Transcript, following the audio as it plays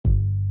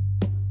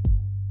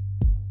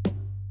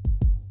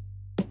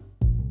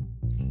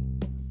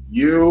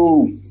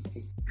You,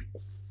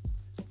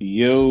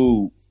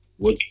 Yo,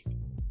 what?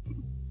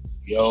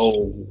 Yo,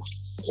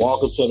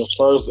 welcome to the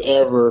first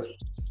ever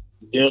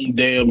Them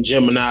Damn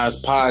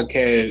Gemini's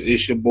podcast.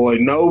 It's your boy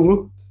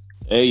Nova.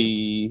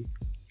 hey,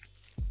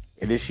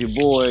 and it's your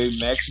boy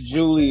Max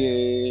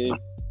Julian.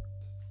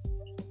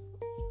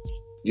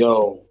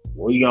 Yo,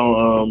 we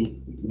gonna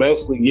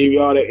basically give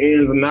y'all the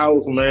ins and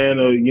outs, man.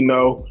 Of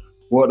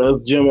what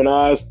us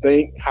Geminis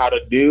think, how to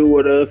deal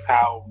with us,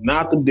 how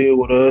not to deal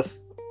with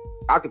us.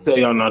 I can tell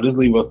y'all now, just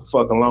leave us the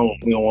fuck alone.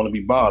 We don't want to be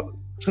bothered.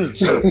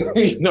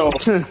 Hey, no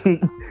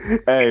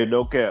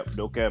cap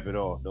at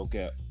all, no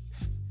cap,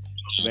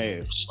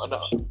 man.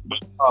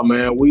 Oh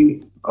man,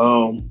 me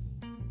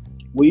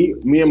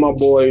and my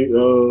boy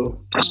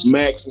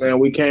Max, man,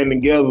 we came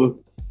together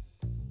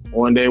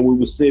one day. We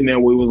was sitting there,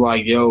 we was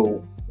like,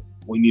 yo,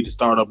 we need to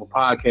start up a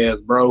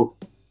podcast, bro.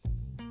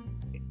 Hell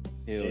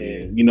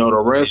and yeah. The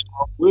rest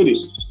with it.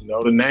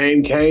 The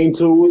name came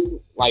to us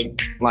like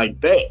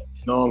that.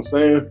 You know what I'm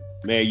saying?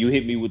 Man, you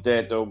hit me with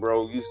that though,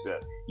 bro. You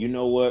said, you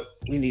know what?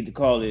 We need to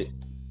call it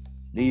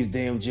These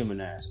Damn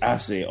Geminis. I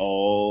said,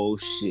 oh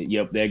shit,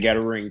 yep, that got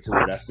a ring to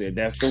it. I said,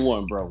 that's the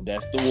one, bro.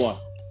 That's the one.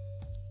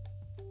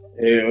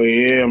 Hell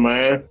yeah,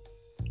 man.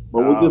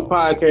 But with this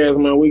podcast,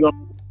 man, we're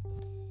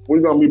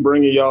gonna be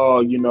bringing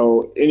y'all,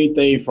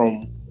 anything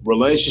from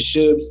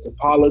relationships to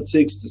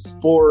politics to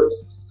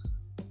sports.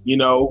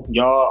 Y'all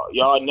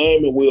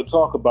name it, we'll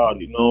talk about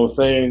it. You know what I'm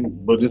saying?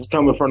 But it's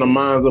coming from the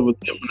minds of a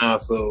Gemini,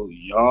 so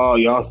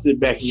y'all sit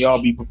back and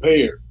y'all be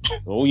prepared.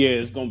 Oh yeah,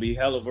 it's gonna be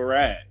hell of a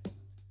ride.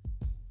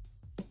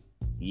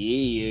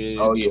 Yeah.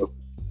 Oh yeah.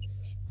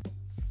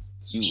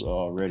 You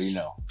already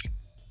know.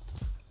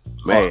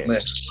 Man.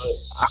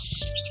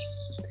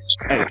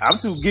 Hey, I'm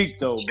too geek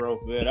though, bro.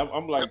 Man,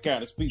 I'm like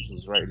kind of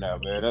speechless right now,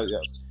 man.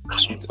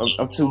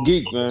 I'm too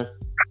geek, man.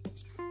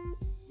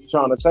 You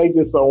trying to take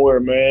this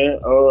somewhere, man?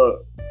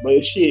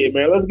 But shit,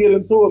 man, let's get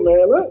into it,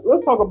 man.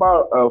 Let's talk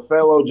about a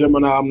fellow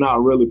Gemini I'm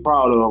not really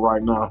proud of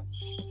right now.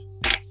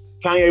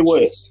 Kanye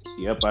West.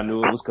 Yep, I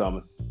knew it was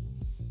coming.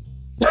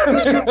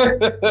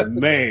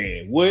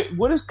 Man,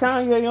 what is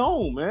Kanye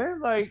on, man?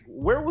 Like,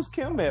 where was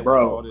Kim at with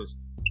all this?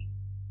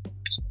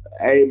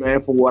 Hey,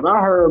 man, from what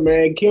I heard,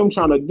 man, Kim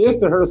trying to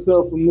distance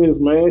herself from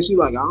this, man. She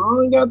like, I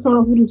ain't got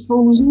time for this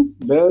foolishness.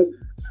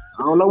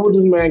 I don't know what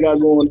this man got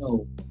going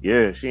on.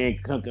 Yeah, she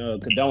ain't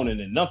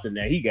condoning nothing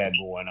that he got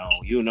going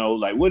on.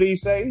 Like, what did he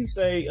say? He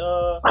say,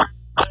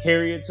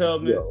 Harriet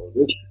Tubman.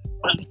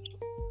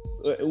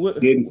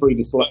 Getting free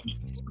to slave.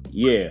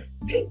 Yeah.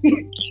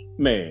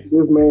 Man.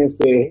 This man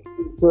said Harriet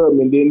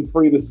Tubman didn't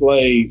free the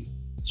slaves.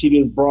 She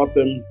just brought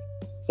them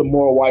to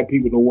more white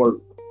people to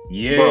work.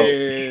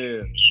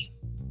 Yeah.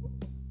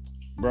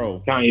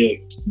 Bro.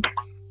 Kanye.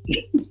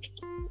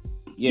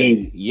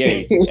 Yay.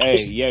 Hey,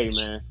 yay,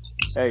 man.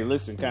 Hey,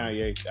 listen,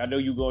 Kanye. I know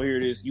you gonna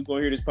hear this. You gonna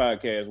hear this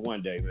podcast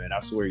one day, man. I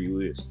swear you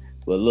is.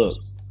 But look,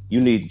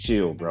 you need to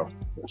chill, bro.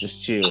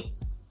 Just chill.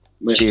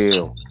 Man,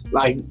 chill.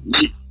 Like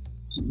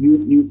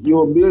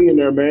you're a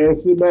billionaire, man.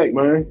 Sit back,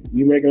 man.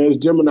 You making us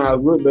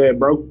Geminis look bad,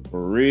 bro.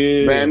 For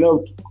real. Man,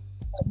 no.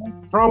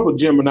 Trump a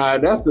Gemini.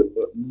 That's the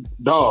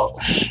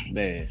dog.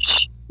 Man.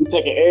 We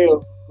take an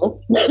L.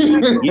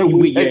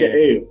 we take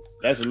an L.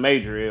 That's a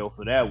major L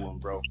for that one,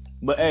 bro.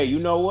 But hey, you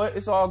know what?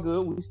 It's all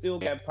good. We still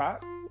got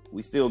Pop.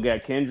 We still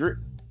got Kendrick.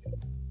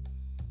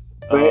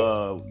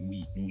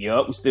 We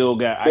still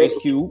got Ice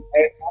Cube.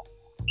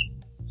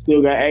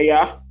 Still got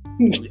AI.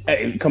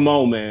 Hey, come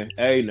on, man.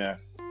 Hey, now,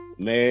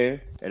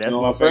 man. And that's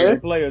my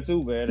favorite player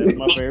too, man. That's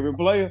my favorite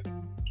player.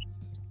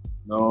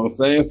 Know what I'm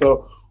saying?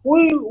 So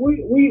we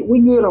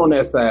good on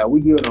that side.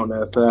 We good on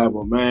that side,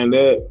 but man,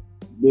 that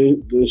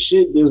the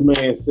shit this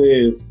man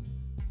says,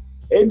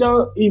 it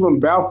don't even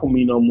baffle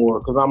me no more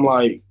because I'm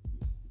like,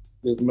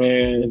 this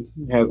man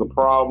has a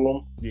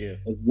problem,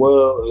 as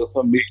well as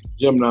some big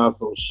Gemini.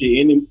 So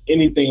shit,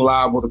 anything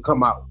liable to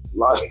come out,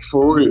 like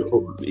for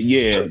real.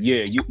 Yeah.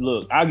 You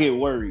look, I get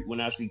worried when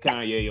I see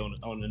Kanye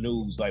on the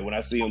news. Like when I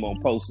see him on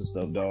posts and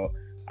stuff, dog.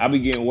 I be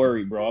getting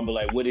worried, bro. I be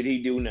like, what did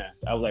he do now?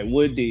 I was like,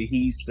 what did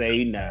he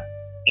say now?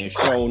 And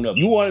showing up.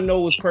 You want to know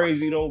what's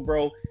crazy though,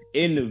 bro?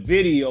 In the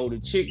video, the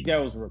chick that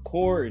was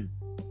recording,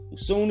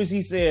 as soon as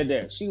he said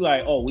that, she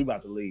like, oh, we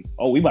about to leave.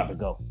 Oh, we about to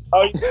go.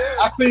 Oh,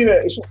 I see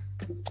that.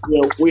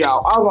 Yeah, we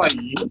out. I was like,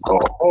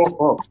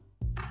 oh.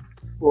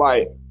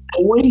 Like,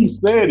 when he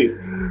said it,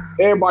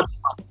 everybody,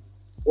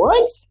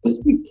 what?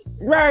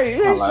 Right. They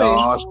say, like,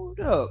 hold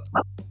up.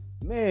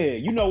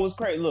 Man, you know what's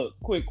crazy? Look,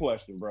 quick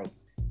question, bro.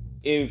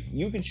 If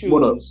you could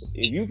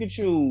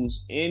choose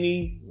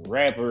any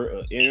rapper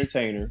or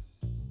entertainer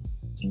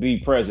to be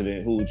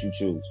president, who would you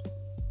choose?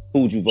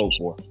 Who would you vote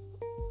for?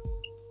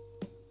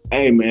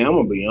 Hey, man, I'm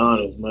going to be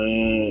honest,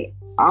 man.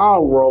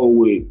 I'll roll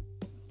with,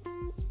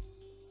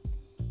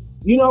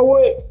 you know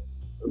what?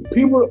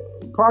 People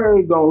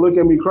probably gonna look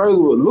at me crazy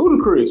with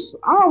Ludacris.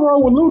 I'll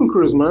roll with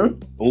Ludacris, man.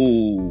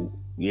 Ooh,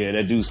 yeah,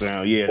 that do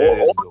sound, that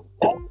is cool.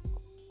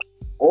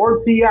 Or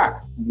T.I.,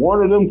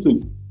 one of them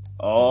two.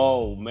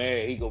 Oh,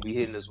 man, he gonna be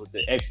hitting us with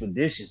the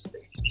expeditious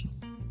thing.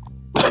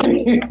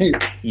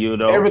 You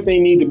know,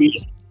 everything need to be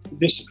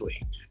digitally.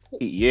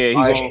 Yeah,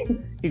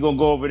 he gonna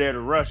go over there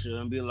to Russia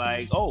and be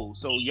like, "Oh,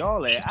 so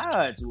y'all at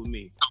odds with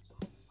me?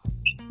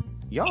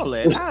 Y'all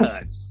at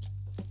odds?"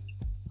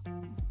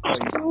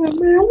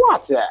 Man,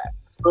 watch that.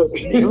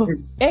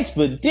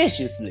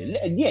 Expeditiously,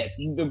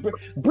 yes.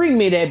 Bring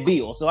me that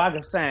bill so I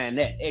can sign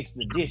that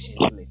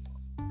expeditiously.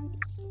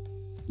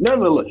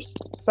 Nonetheless,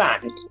 sign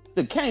it.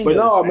 The king. But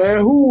no, man,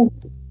 who?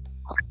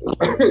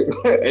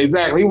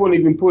 Exactly. He wouldn't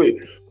even put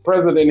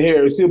President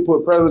Harris. He'll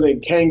put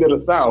President King of the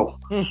South.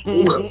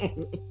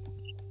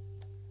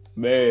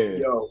 Man.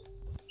 Yo.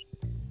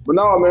 But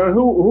no, man,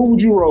 who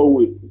would you roll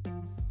with?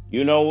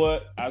 You know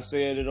what? I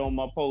said it on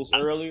my post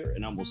earlier,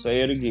 and I'm gonna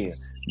say it again,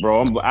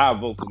 bro. I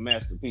vote for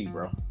Master P,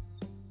 bro.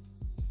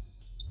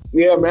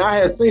 Yeah, man, I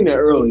had seen that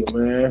earlier,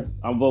 man.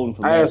 I'm voting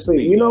for Master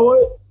P. You know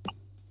what?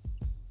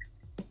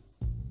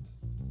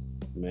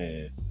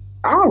 Man,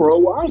 I'll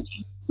roll with Ice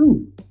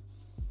too.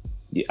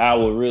 Yeah, I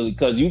would really,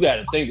 because you got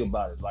to think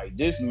about it. Like,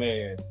 this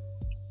man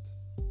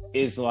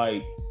is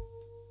like,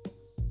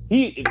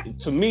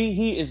 to me,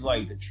 he is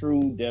like the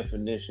true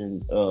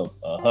definition of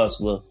a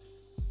hustler,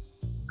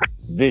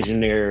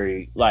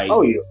 visionary, like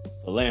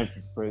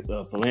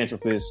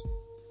philanthropist.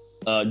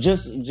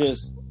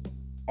 Just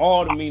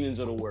all the meanings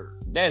of the word.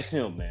 That's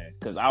him, man.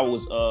 Because I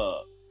was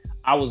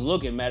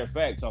looking. Matter of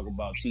fact, talking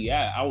about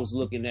T.I., I was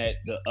looking at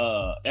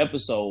the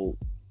episode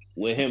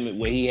with him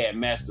where he had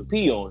Master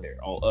P on there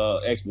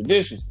on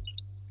Expeditions,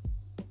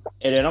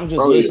 and then I'm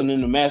just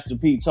listening to Master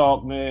P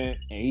talk, man,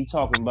 and he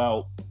talking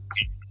about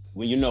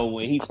when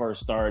he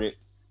first started,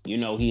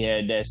 he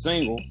had that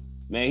single,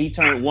 man. He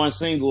turned one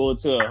single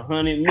to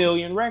 100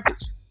 million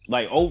records,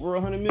 like over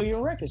 100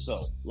 million records. So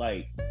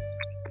like,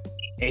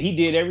 and he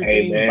did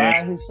everything by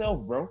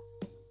himself, bro.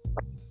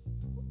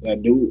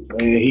 That dude,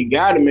 man, he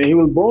got it, man. He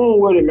was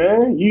born with it,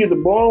 man. You either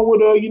born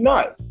with it or you're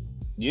not.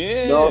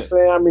 Yeah, you know what I'm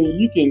saying? I mean,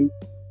 you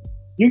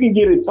can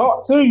get it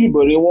taught to you,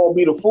 but it won't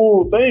be the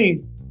full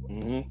thing.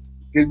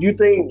 Because you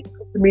think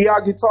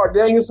Miyagi taught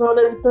Daniel-san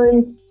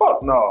everything?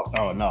 Fuck no.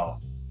 Oh no.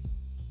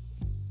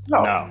 No.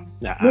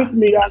 Mr.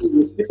 Miyagi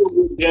was still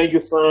with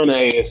Daniel-san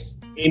ass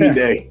any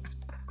day.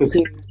 Because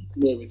he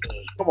everything.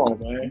 Come on,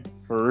 man.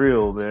 For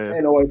real, man.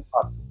 Ain't no way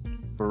possible.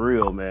 For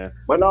real, man.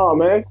 But no,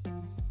 man.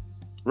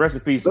 Rest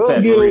in peace to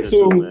Pat Morita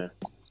too, man.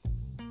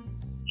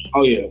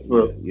 Oh yeah,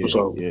 for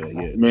sure.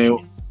 Yeah. Man,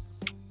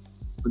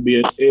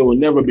 it will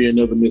never be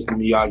another Mr.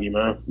 Miyagi,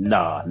 man.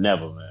 Nah,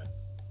 never, man.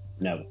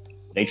 Never.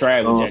 They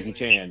tried with Jackie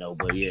Chan though,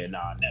 but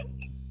never.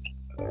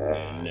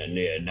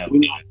 Never.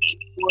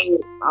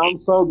 I'm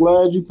so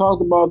glad you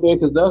talked about that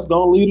because that's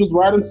gonna lead us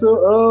right into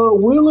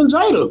Will and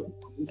Jada.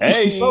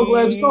 Hey, I'm so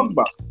glad you talked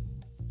about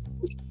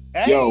it.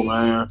 Hey. Yo,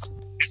 man.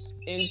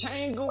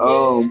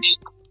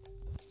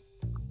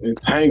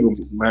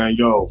 Entanglement, man.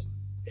 Yo,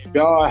 if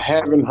y'all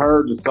haven't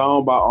heard the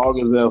song by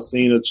August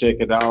Alsina, check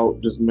it out.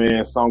 This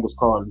man's song is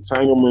called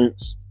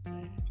Entanglements.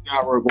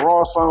 Got Rick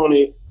Ross on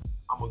it.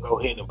 I'm gonna go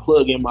ahead and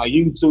plug in my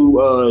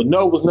YouTube.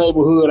 Nova's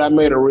Neighborhood. I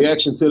made a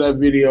reaction to that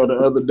video the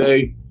other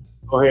day.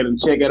 Go ahead and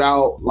check it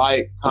out.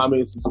 Like,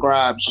 comment,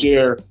 subscribe,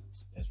 share.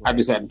 Right. I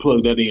just had to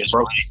plug that in,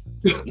 bro.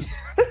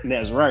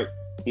 That's right.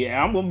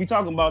 Yeah, I'm gonna be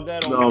talking about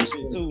that on my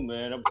shit too,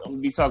 man. I'm gonna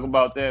be talking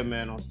about that,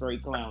 man, on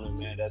Straight Clowning,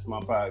 man. That's my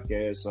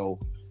podcast. So,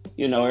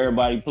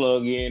 everybody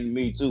plug in.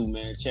 Me too,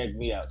 man. Check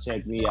me out,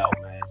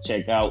 man.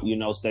 Check out,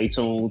 stay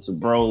tuned to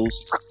Bros.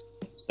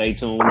 Stay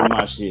tuned to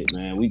my shit,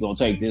 man. We gonna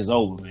take this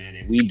over, man.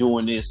 And we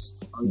doing these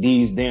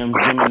damn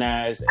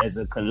Geminis as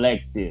a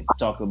collective.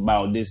 Talking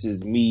about this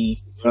is me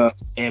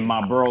and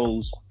my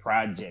bros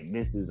project.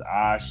 This is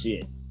our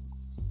shit.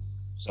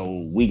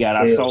 So we got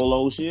our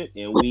solo shit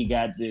and we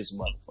got this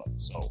motherfucker.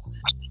 So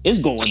it's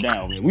going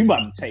down, man. We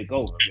about to take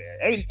over, man.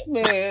 Hey,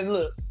 man,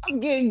 look, I'm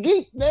getting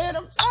geeked, man.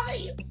 I'm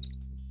tired.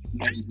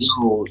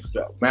 Yo,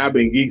 man, I've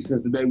been geeked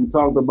since the day we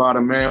talked about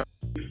it, man.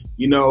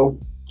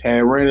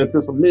 Had ran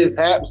into some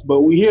mishaps, but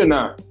we here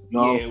now. You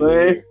know what I'm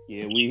saying?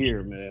 We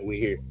here, man. We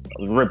here.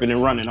 I was ripping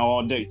and running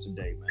all day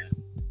today, man.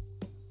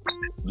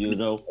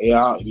 Yeah,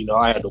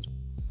 I had to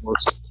work.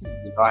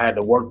 I had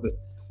to work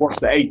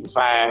the 8 to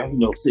 5.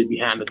 Sit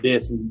behind the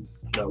desk and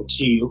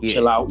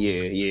chill out.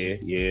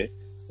 Yeah.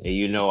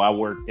 And I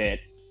worked at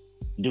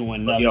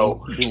doing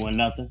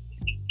nothing.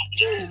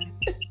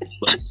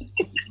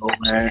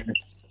 Man,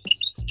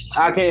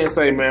 I can't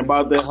say, man,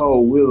 about that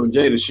whole Will and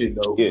Jada shit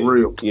though. For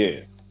real.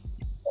 Yeah.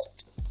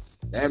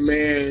 That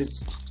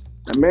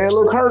man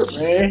look hurt,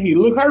 man. He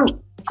look hurt.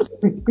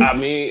 I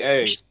mean,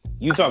 hey,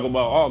 you talk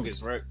about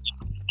August, right?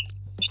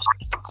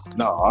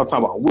 No, I'm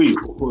talking about Will.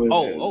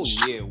 Oh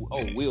yeah.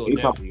 Oh, Will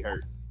definitely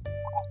hurt.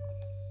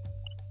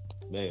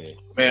 Man,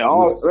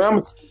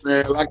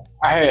 like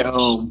I had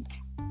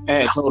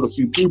told a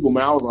few people,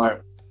 man. I was like,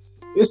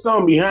 there's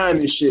something behind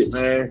this shit,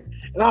 man.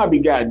 And I'd be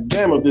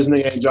goddamn if this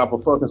nigga ain't drop a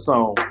fucking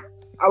song.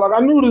 I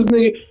knew this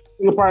nigga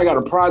probably got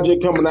a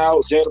project coming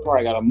out. Jada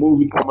probably got a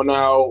movie coming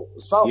out.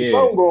 Something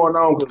going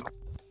on. Cause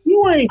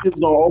you ain't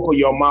just gonna open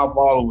your mouth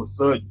all of a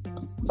sudden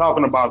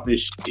talking about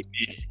this shit.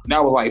 Man.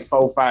 That was like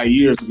 4-5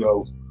 years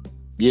ago.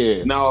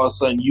 Yeah. Now all of a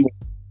sudden you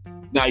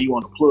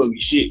want to plug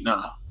your shit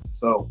now.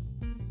 So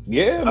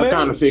yeah, I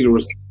kind of figure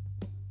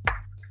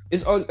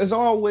it's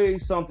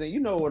always something. You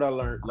know what I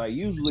learned? Like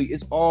usually,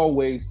 it's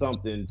always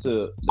something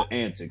to the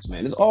antics,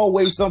 man. It's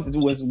always something to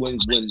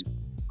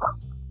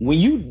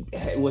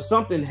when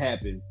something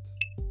happened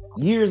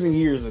years and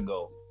years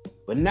ago,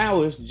 but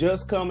now it's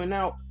just coming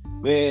out.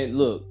 Man,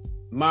 look,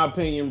 my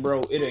opinion,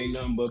 bro, it ain't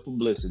nothing but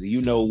publicity.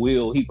 You know,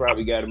 Will, he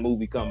probably got a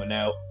movie coming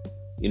out.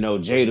 You know,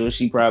 Jada,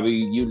 she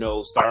probably,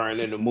 starring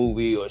in a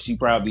movie, or she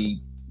probably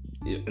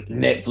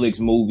Netflix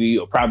movie,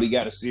 or probably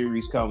got a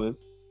series coming.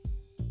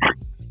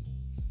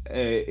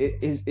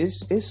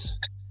 It's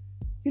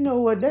you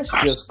know what? That's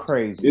just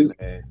crazy,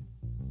 man.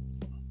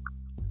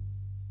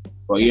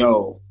 But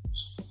yo,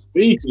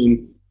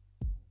 speaking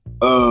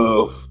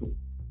of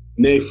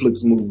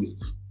Netflix movies,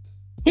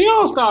 he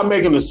all start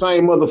making the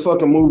same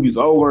motherfucking movies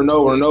over and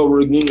over and over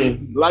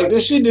again. Like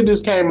this shit that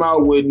just came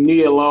out with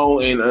Nia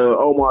Long and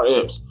Omar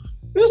Epps.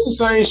 This the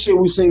same shit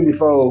we've seen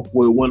before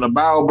with When the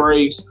Bow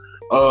Breaks.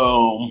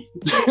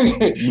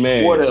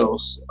 Man. What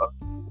else?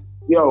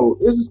 Yo,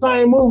 it's the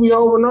same movie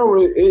over and over.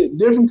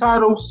 Different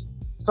titles,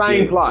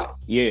 same plot.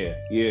 Yeah.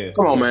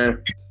 Come on,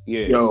 man.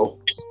 Yeah. Yo.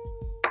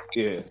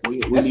 Yeah.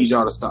 We need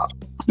y'all to stop.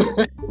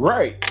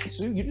 Right.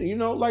 So,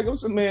 like I'm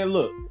saying, man,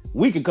 look,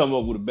 we could come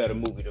up with a better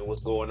movie than what's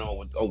going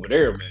on over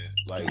there, man.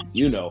 Like,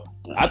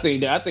 I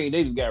think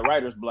they just got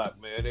writer's block,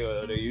 man.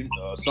 They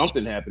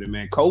something happening,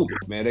 man.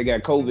 COVID, man. They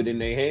got COVID in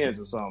their hands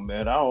or something,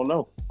 man. I don't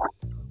know.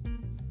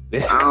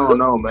 I don't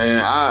know,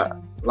 man.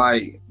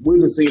 We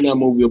done seen that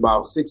movie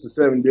about 6 or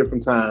 7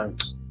 different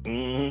times.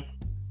 Mm-hmm.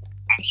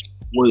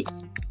 With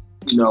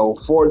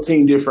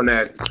 14 different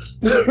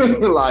actors.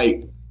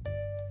 Like,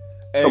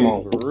 hey, come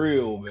on, for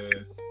real,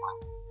 man.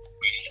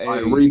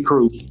 Like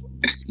recruit.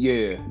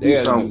 Yeah, they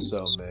gotta do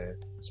something, man.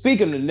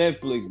 Speaking of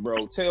Netflix,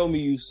 bro, tell me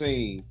you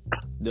seen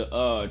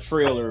the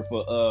trailer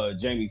for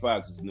Jamie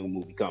Foxx's new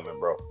movie coming,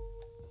 bro.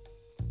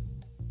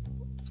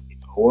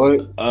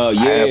 What?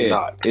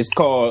 Yeah, it's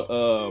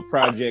called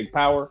Project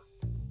Power.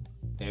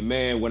 And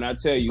man, when I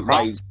tell you,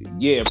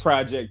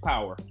 Project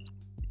Power.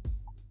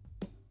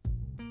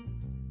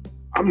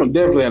 I'm gonna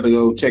definitely have to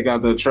go check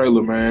out that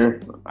trailer,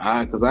 man.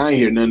 Cause I ain't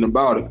hear nothing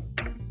about it.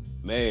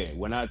 Man,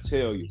 when I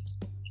tell you,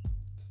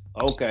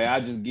 okay,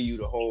 I'll just give you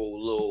the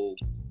whole little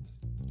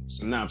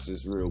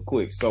synopsis real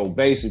quick. So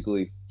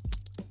basically,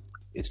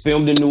 it's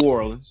filmed in New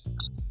Orleans,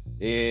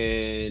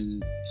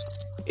 and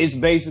it's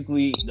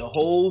basically the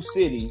whole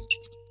city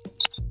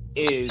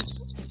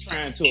is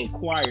trying to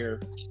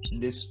acquire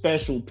this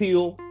special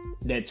pill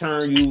that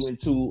turns you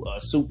into a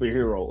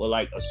superhero or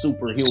like a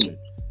superhuman.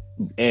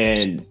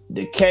 And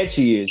the catch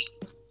is,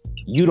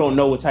 you don't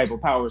know what type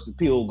of powers the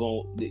pill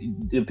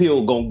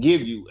gonna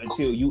give you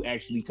until you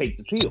actually take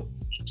the pill.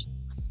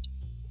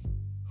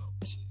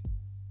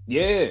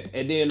 Yeah,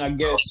 and then I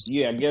guess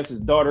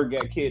his daughter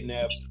got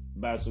kidnapped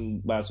by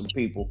some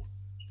people,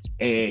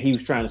 and he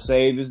was trying to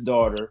save his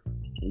daughter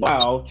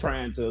while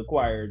trying to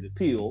acquire the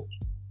pill.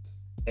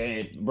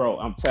 And bro,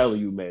 I'm telling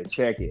you, man,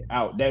 check it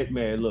out. That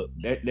man, look,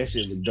 that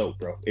shit look dope,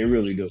 bro. It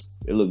really does.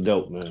 It look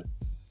dope, man.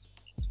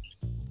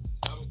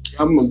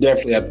 I'm gonna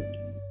definitely have to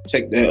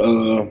check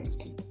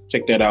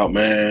that out,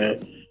 man.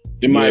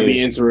 It might be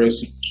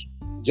interesting.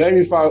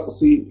 Jamie Foxx,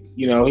 he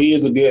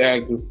is a good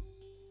actor.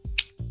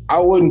 I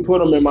wouldn't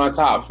put him in my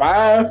top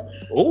 5,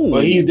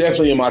 but he's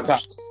definitely in my top.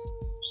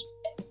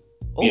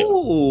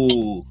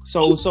 Oh,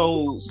 so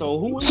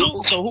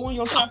who in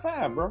your top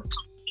 5, bro?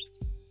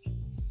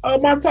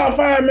 My top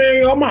 5,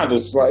 man. I'm not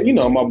just like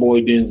my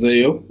boy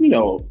Denzel.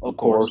 Of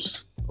course.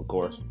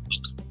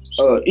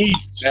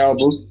 East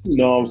album. You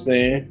know what I'm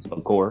saying?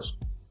 Of course.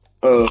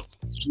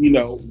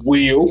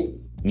 Will.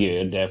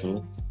 Yeah,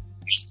 definitely.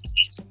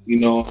 You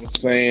know what I'm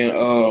saying?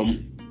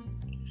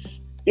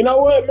 You know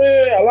what,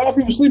 man? A lot of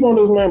people sleep on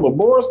this, man, but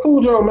Boris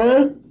Kodjoe,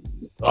 man.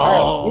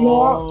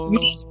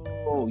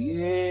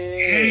 Yeah.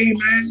 Hey,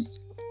 man.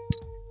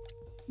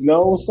 You know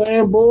what I'm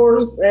saying,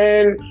 Boris?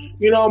 And,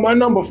 my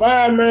number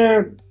 5,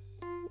 man,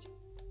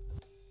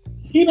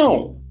 he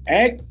don't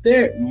act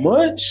that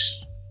much,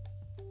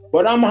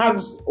 but I'm going to have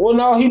to,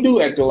 no, he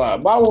do act a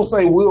lot, but I won't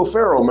say Will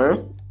Ferrell,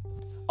 man.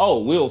 Oh,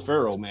 Will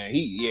Ferrell, man.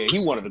 He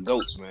one of the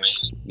GOATs, man.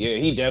 Yeah,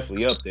 he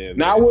definitely up there, man.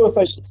 Now, I will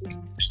say,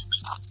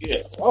 yeah.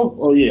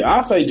 Oh, yeah.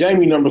 I'll say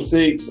Jamie number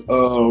 6.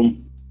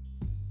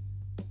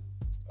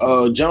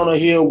 Jonah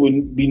Hill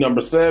would be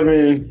number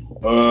 7.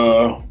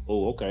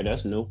 Okay,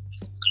 that's new.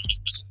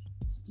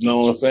 You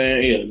know what I'm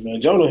saying? Yeah, man.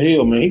 Jonah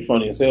Hill, man, he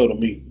funny as hell to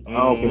me. I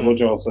don't care what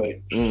y'all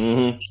say.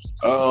 Mm-hmm.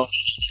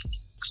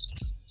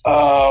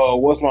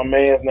 What's my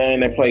man's name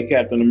that played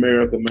Captain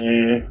America,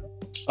 man?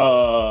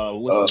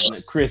 What's his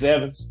name? Chris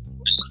Evans.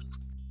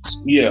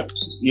 Yeah,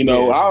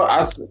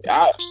 I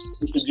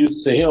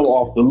introduced to him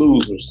off The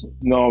Losers.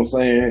 You know what I'm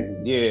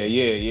saying?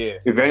 Yeah.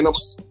 If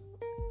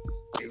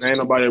ain't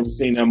nobody ever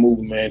seen that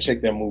movie, man,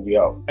 check that movie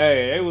out.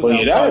 Hey, it was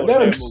that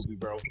movie,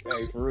 bro.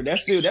 Hey, for real,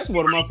 that's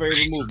one of my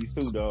favorite movies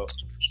too, dog.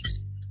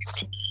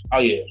 Oh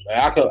yeah,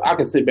 man, I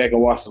could sit back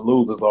and watch The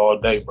Losers all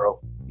day, bro.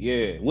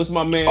 Yeah. What's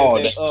my man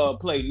that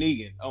played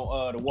Negan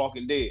on The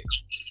Walking Dead?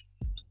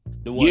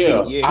 The one,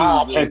 yeah. he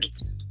was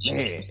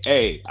man.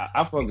 Hey,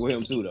 I fuck with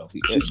him too though.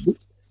 He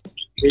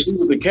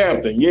was the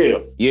captain. Yeah.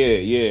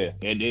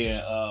 And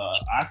then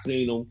I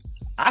seen him.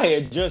 I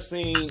had just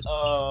seen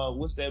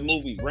what's that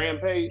movie,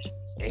 Rampage,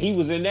 and he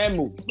was in that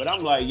movie. But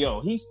I'm like,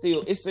 yo, he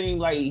still. It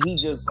seemed like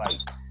he just like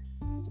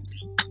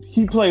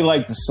he played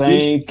like the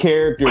same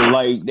character,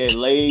 like that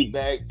laid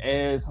back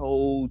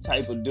asshole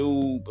type of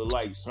dude, but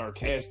like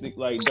sarcastic,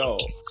 like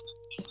dog.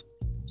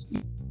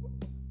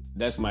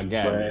 That's my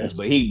guy, man.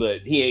 But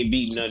he ain't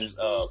beating nothing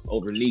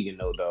over Negan,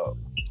 no dog.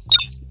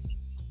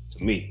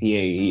 To me,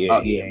 he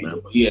ain't.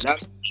 Man. Yeah,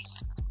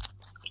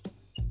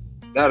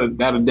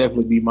 that'll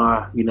definitely be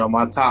my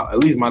my top, at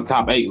least my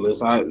top 8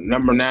 list.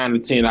 Number 9 to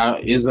 10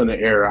 is in the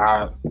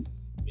era.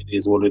 It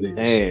is what it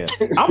is.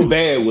 Damn, I'm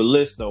bad with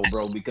lists though,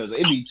 bro, because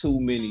it be too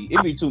many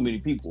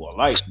people I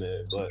like,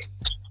 man. But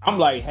I'm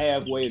like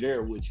halfway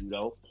there with you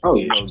though. Oh,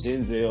 you know,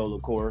 Denzel,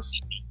 of course.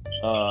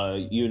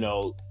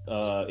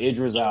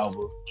 Idris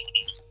Elba.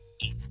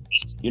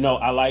 You know,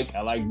 I like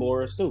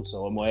Boris too,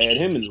 so I'm gonna add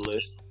him in the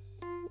list.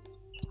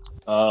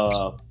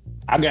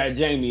 I got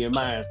Jamie in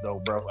mine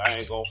though, bro. I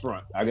ain't gonna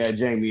front. I got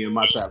Jamie in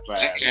my top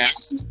 5.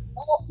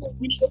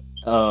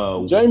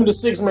 Jamie the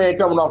 6th man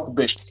coming off the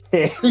bench.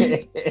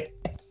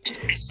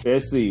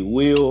 Let's see.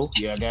 Will.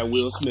 Yeah, I got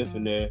Will Smith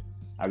in there.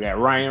 I got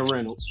Ryan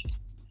Reynolds.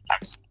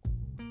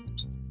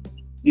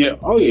 Yeah.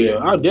 Oh yeah.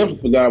 I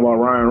definitely forgot about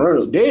Ryan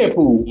Reynolds.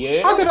 Deadpool.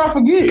 Yeah. How could I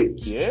forget?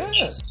 Yeah.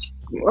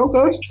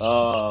 Okay.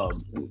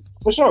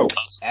 For sure.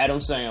 Adam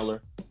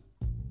Sandler.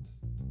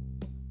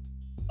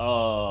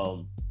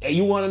 And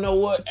you want to know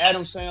what?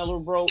 Adam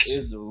Sandler, bro,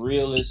 is the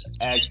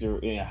realest actor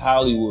in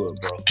Hollywood,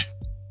 bro.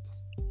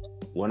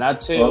 When I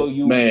tell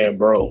you, man,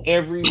 bro,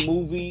 every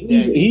movie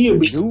that he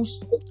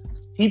produced,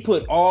 he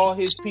put all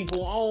his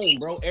people on,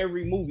 bro.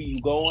 Every movie you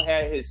go and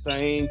have his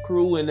same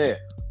crew in there.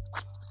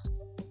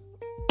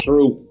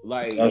 True.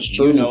 Like, that's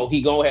true. You know,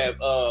 he gonna have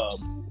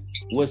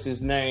what's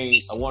his name?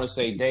 I want to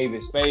say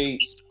David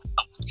Spade.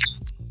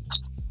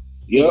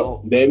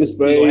 Yep, David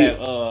Spade. He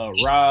gonna have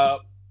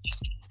Rob.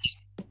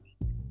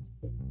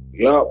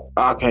 Yep,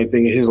 I can't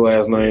think of his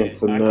last name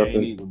for nothing.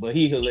 Can't either, but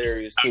he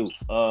hilarious too.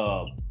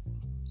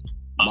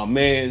 My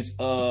man's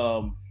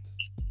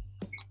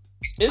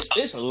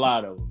it's a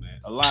lot of them, man.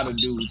 A lot of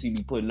dudes he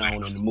be putting on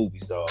in the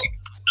movies, dog.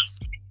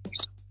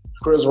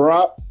 Chris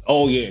Rock.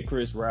 Oh yeah,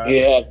 Chris Rock.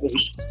 Yeah,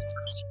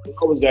 he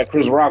always got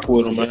Chris Rock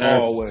with him,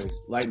 man. Always,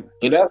 like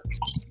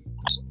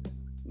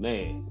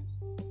man.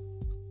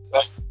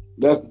 That's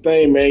the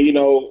thing, man. You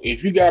know,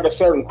 if you got a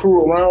certain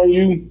crew around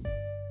you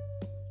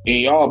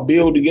and y'all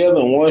build together,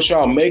 and once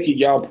y'all make it,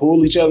 y'all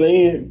pull each other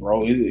in,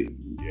 bro. It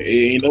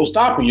ain't no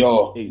stopping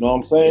y'all. You know what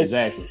I'm saying?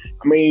 Exactly.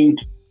 I mean,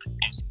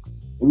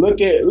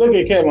 look at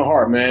Kevin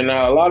Hart, man.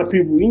 Now, a lot of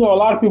people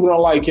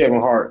don't like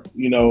Kevin Hart,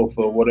 you know,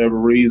 for whatever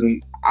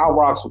reason. I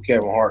rocks with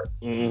Kevin Hart.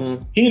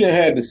 Mm-hmm. He done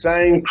had the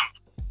same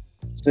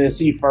since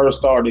he first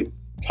started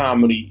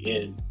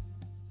comedy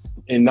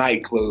in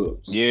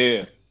nightclubs.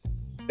 Yeah.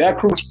 That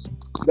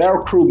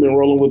crew been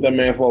rolling with that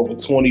man for over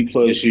 20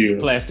 plus years.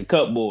 Plastic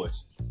Cup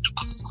Boys.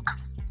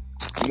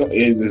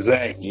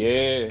 Exactly.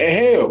 Yeah. And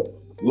hell,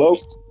 low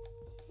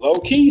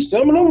key,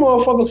 some of them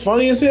motherfuckers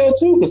funny as hell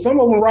too, because some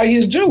of them write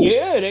his jokes.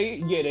 Yeah, they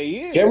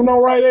is. Kevin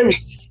don't write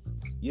everything.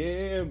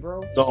 Yeah, bro.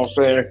 You know what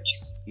I'm saying?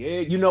 Yeah,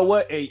 you know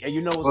what? And you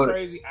know what's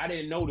crazy? I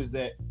didn't notice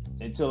that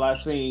until I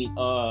seen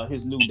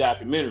his new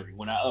documentary.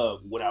 When I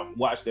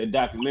watched that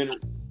documentary,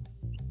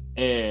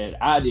 and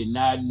I did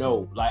not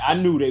know. Like, I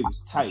knew they was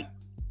tight,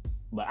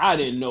 but I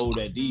didn't know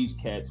that these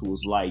cats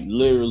was like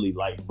literally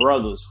like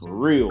brothers for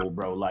real,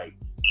 bro. Like,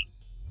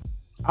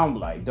 I'm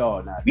like,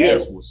 dog, now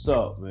that's what's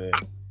up, man.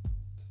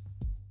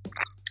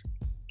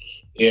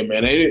 Yeah,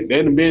 man, they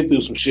done been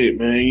through some shit,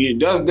 man.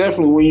 That's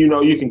definitely when you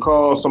know you can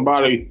call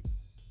somebody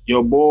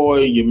your boy,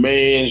 your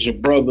mans, your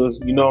brothers.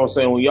 You know what I'm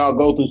saying? When y'all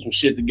go through some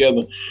shit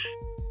together.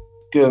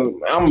 Because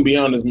I'm gonna be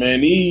honest,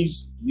 man,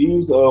 these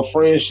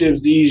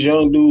friendships these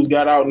young dudes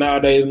got out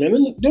nowadays,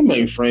 man, them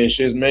ain't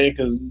friendships, man.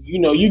 Because you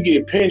know you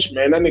get pinched,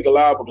 man. That nigga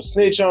liable to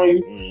snitch on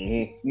you.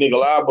 Mm-hmm. Nigga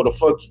liable to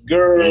fuck your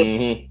girl.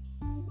 Mm-hmm.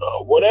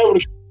 Whatever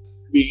the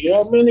be.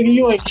 Yeah, man, nigga,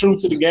 you ain't true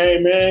to the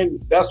game, man.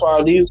 That's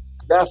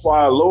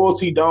why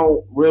loyalty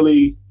don't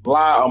really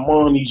lie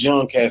among these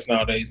young cats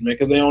nowadays, man,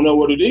 because they don't know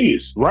what it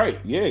is. Right.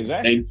 Yeah,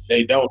 exactly.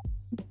 They don't.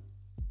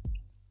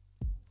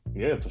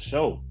 Yeah, for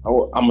sure.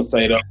 I'm gonna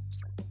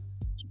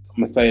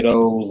say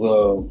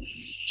those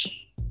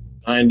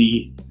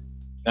 90,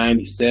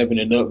 97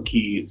 and up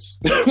kids.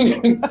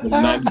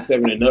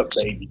 97 and up,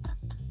 baby.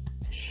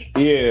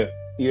 Yeah.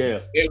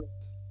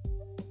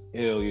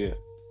 Hell yeah.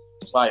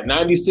 Like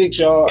 96,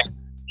 y'all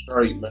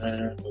straight,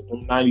 man. But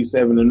them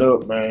 97 and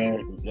up,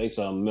 man. They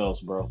something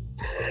else, bro.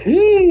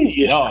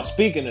 Yeah. No,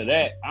 speaking of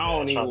that, I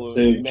don't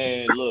even,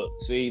 man, look,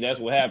 see, that's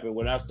what happened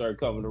when I started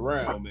coming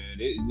around, man.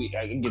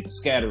 I can get to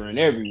scattering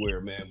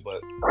everywhere, man.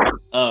 But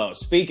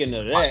speaking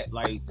of that,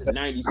 like the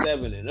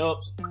 97 and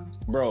ups,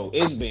 bro,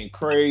 it's been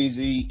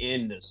crazy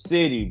in the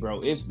city,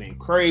 bro. It's been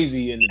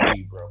crazy in the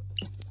D, bro.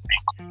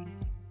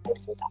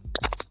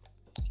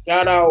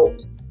 shout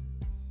out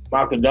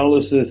my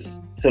condolences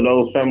to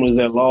those families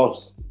that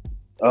lost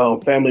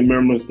family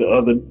members the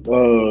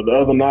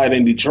other night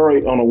in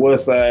Detroit on the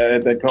west side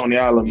at that Coney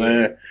Island,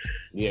 man.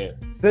 Yeah.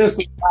 Sense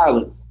of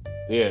silence.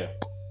 Yeah.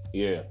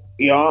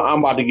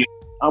 I'm about to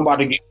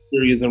get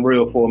serious and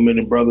real for a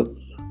minute, brother.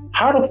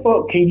 How the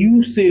fuck can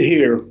you sit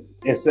here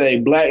and say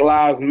Black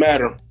Lives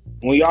Matter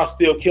when y'all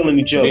still killing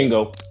each other?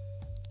 Bingo.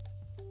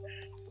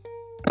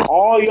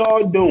 All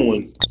y'all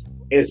doing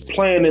is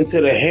playing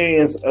into the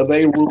hands of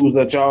they rules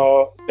that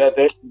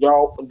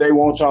they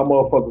want y'all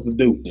motherfuckers to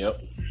do.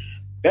 Yep.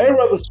 They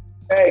rather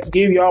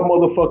give y'all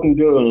motherfucking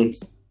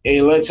guns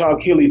and let y'all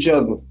kill each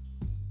other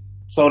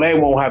so they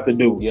won't have to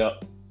do it.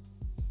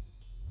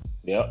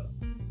 Yep.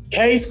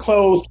 Case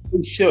closed,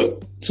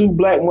 shut. Two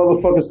black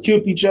motherfuckers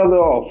killed each other.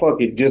 Oh,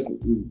 fuck it. Just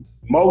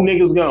more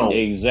niggas gone.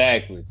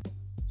 Exactly.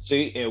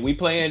 See, and we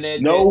playing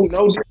that.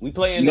 We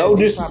playing no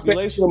that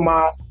disrespect to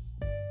my.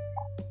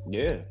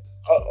 Yeah.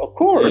 Of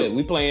course. Yeah,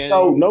 we playing.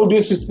 No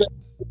disrespect.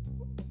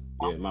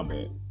 Yeah, my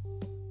bad.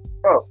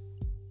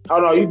 Oh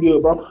no, you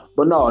good, bro.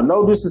 But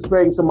no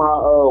disrespect to my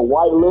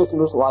white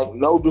listeners. Like,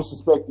 no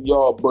disrespect to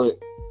y'all, but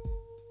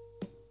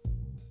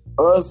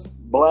us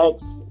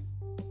blacks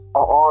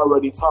are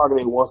already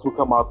targeted once we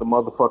come out the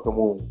motherfucking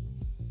womb.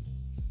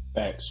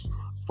 Facts.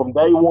 From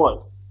day one.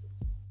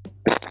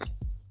 You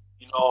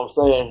know what I'm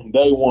saying?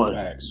 Day one.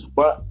 Facts.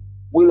 But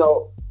we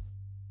know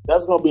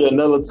that's gonna be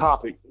another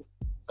topic,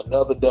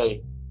 another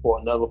day for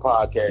another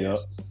podcast. Yep.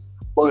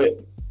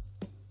 But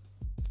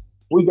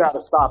we gotta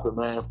stop it,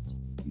 man.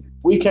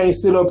 We can't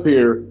sit up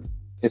here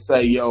and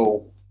say,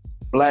 yo,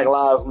 Black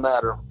Lives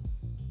Matter.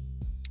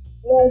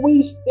 Well,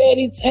 we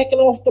steady taking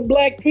off the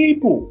black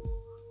people.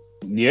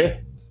 Yeah.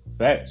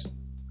 Facts.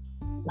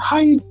 How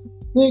you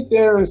sit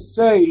there and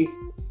say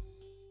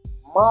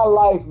my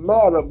life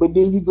matter, but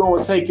then you go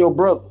and take your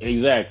brother?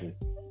 Exactly.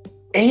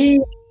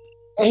 And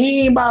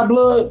he ain't by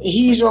blood.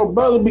 He's your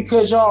brother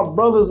because y'all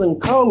brothers in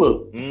color.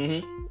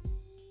 Mm-hmm.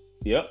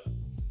 Yep.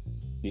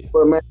 Yeah.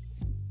 But man,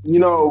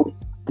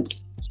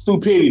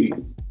 stupidity.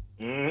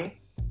 Mm-hmm.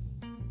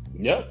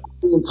 Yep.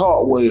 Being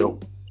taught well.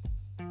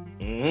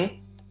 Mm-hmm.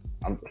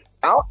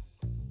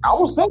 I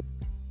would say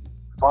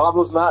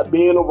father's not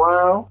being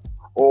around,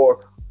 or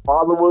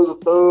father was a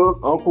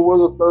thug, uncle was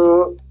a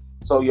thug,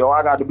 so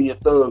I got to be a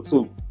thug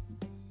too.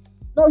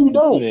 No, you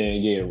don't.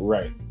 Yeah,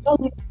 right. No,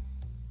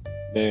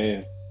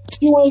 Man.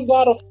 You ain't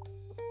got to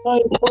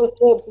find first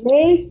steps,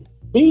 man.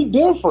 Be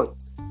different.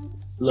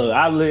 Look,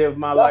 I live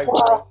my life,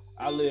 bro.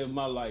 I live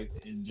my life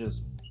in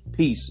just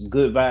peace,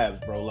 good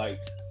vibes, bro. Like,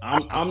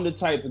 I'm the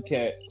type of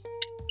cat.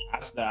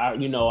 I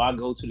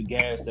go to the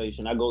gas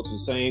station. I go to the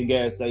same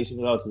gas station.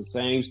 I go to the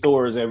same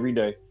stores every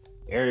day.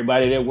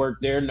 Everybody that work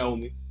there know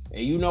me.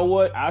 And you know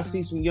what? I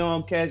see some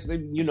young cats, they,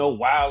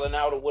 wilding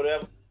out or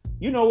whatever.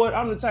 You know what?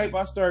 I'm the type,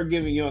 I start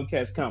giving young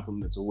cats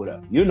compliments or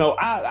whatever.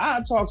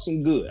 I talk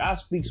some good. I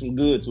speak some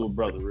good to a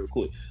brother real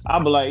quick.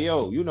 I'll be like,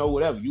 yo,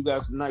 whatever. You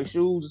got some nice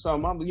shoes or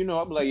something. I'll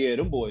be like, yeah,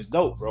 them boys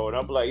dope, bro. And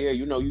I'll be like, yeah,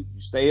 you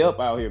stay up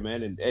out here,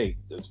 man. And hey,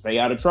 stay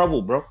out of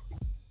trouble, bro.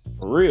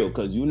 For real.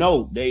 Because,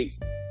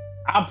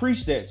 I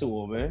preach that to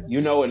them, man.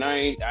 And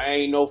I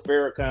ain't no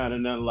Farrakhan or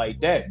nothing like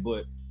that.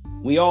 But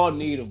we all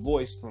need a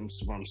voice from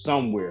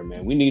somewhere,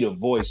 man. We need a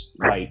voice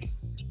like,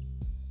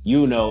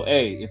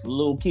 hey, if a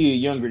little kid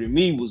younger than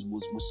me was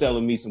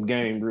selling me some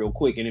game real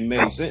quick and it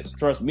made sense,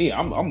 trust me,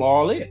 I'm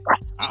all in.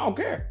 I don't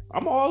care.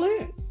 I'm all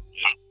in.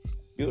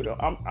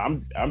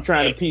 I'm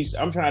trying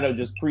to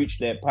just preach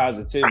that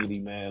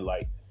positivity, man.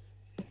 Like,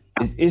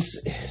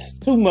 it's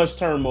too much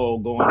turmoil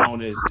going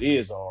on as it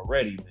is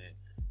already, man.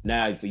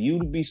 Now, for you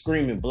to be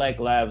screaming Black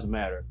Lives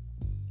Matter,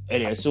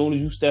 and as soon as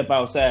you step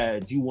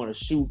outside, you want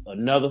to shoot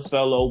another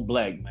fellow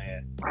black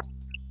man,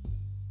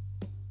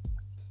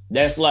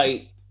 that's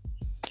like,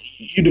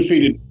 you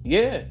defeated.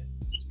 Yeah,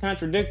 it's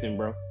contradicting,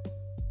 bro.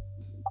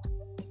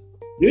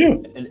 Yeah,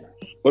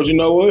 but you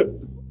know what?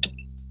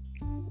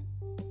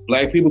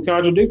 Black people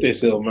contradict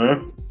themselves,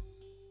 man.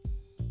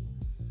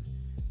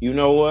 You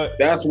know what?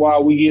 That's why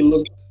we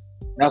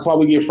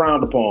get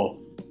frowned upon.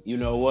 You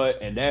know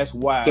what? And that's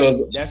why,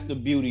 that's the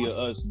beauty of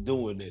us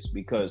doing this,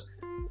 because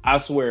I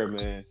swear,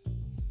 man,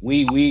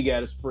 we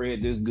got to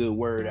spread this good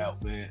word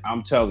out, man.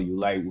 I'm telling you,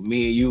 like,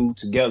 me and you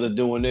together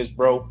doing this,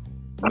 bro,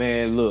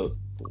 man, look,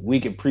 we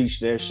can preach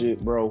that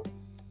shit, bro,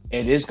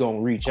 and it's going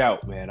to reach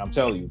out, man. I'm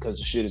telling you, because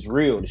the shit is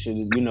real. The shit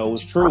is,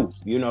 it's true.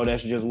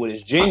 That's just what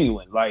is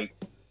genuine. Like,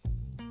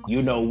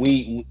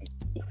 we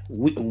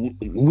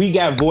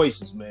got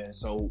voices, man.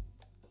 So,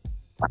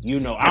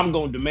 I'm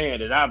gonna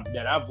demand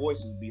that our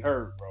voices be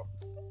heard, bro.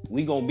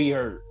 We gonna be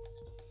heard.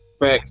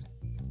 Facts.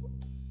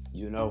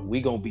 We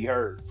gonna be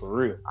heard for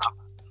real.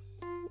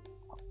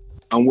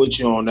 I'm with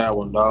you on that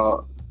one,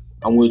 dog.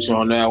 I'm with you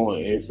on that one.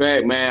 In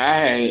fact, man, I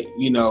had,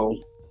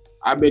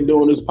 I've been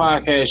doing this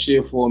podcast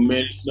shit for a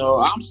minute.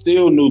 I'm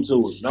still new to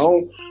it.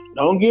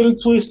 Don't get it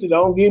twisted.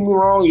 Don't get me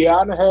wrong. Yeah,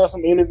 I done had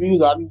some interviews.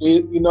 I done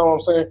did, you know what I'm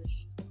saying?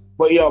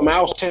 But yo, man,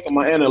 I was checking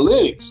my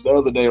analytics the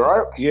other day,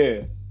 right?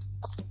 Yeah.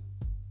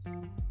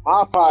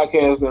 My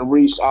podcast didn't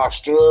reach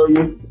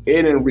Australia.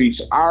 It didn't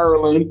reach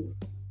Ireland.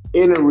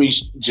 It didn't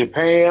reach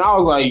Japan. I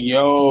was like,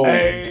 yo,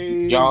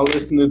 y'all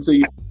listening to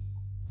you.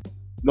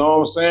 Know what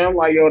I'm saying? I'm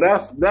like, yo,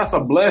 that's a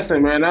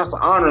blessing, man. That's an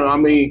honor. I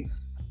mean,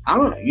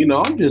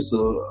 I'm just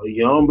a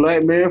young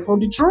black man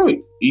from Detroit,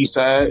 East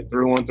Side,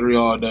 313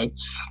 all day.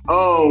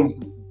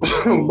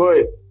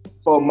 But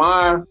for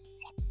my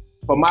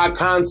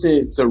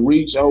content to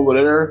reach over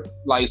there,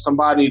 like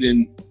somebody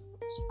to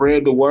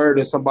spread the word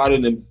and somebody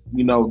to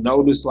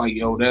notice, like,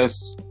 yo,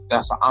 that's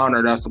an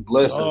honor, that's a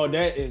blessing. Oh,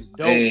 that is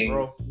dope,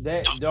 bro.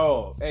 That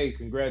dog. Hey,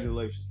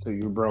 congratulations to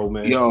you, bro,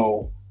 man.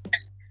 Yo,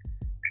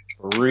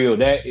 for real,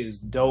 that is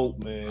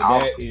dope, man.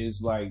 That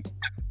is like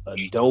a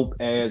dope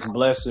ass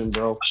blessing,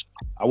 bro.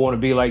 I want to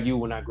be like you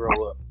when I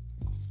grow up.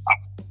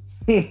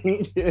 I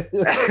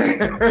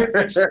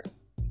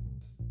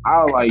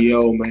was like,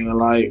 yo, man,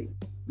 like,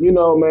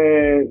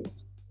 man,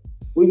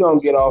 we gonna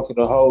get off of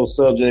the whole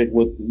subject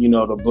with,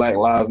 the Black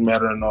Lives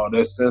Matter and all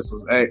that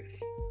Census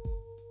Act.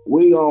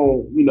 We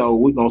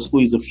gonna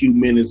squeeze a few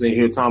minutes in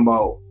here talking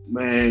about,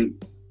 man,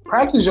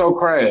 practice your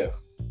craft.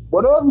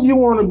 Whatever you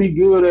want to be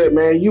good at,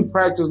 man, you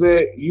practice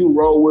that, you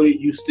roll with it,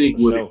 you stick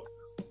with it. You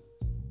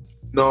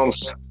know what I'm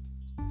saying?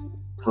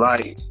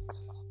 Like,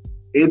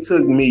 it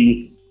took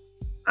me,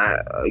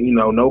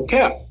 no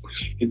cap,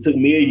 it took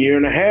me a year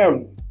and a half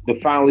to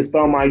finally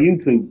start my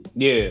YouTube.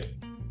 Yeah.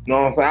 You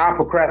know what I'm saying? I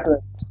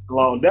procrastinate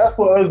long. That's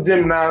what us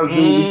Geminis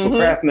do. We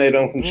procrastinate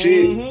on some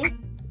shit.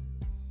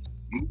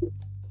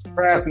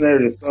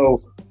 Procrastinators. So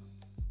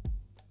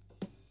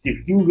if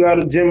you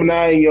got a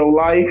Gemini in your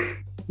life,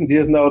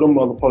 just know them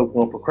motherfuckers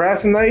gonna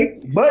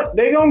procrastinate, but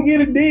they gonna get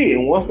it did.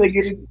 And once they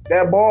get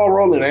that ball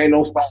rolling, there ain't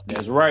no stop.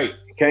 That's right.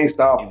 You can't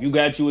stop. If you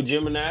got you a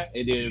Gemini,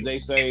 and then if they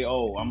say,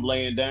 "Oh, I'm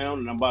laying down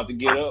and I'm about to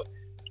get up,"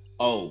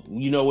 oh,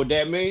 you know what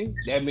that means?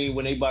 That means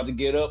when they about to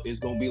get up, it's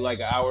gonna be like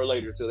an hour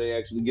later till they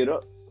actually get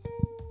up.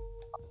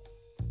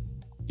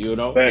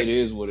 It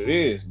is what it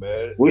is,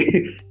 man.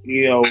 We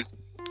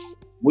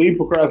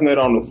procrastinate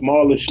on the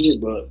smallest shit,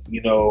 but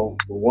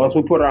once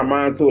we put our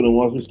mind to it and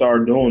once we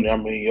start doing it, I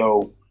mean,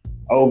 OV,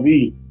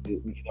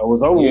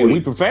 it's over. Yeah, with.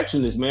 we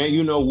perfectionists, man.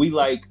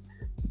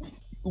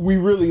 We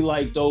really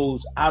like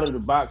those out of the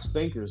box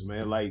thinkers,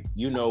 man. Like,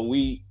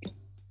 we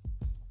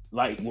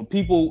like when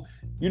people.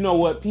 You know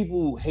what?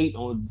 People hate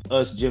on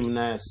us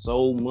Geminis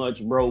so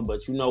much, bro.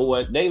 But you know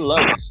what? They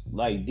love us.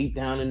 Like, deep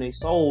down in their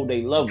soul,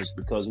 they love us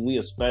because we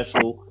a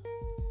special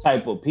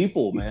type of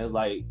people, man.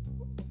 Like,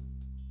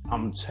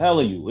 I'm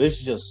telling you,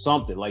 it's just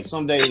something. Like,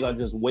 some days I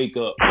just wake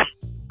up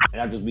and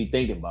I just be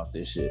thinking about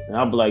this shit. And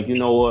I'll be like, you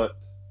know what?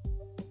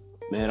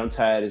 Man, I'm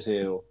tired as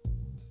hell.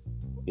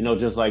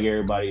 Just like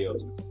everybody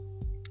else.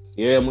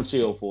 Yeah, I'm gonna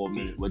chill for a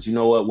minute. But you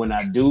know what? When I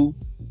do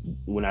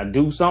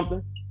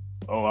something,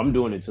 I'm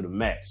doing it to the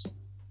max.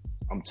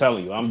 I'm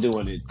telling you, I'm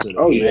doing it to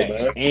the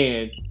max. Man.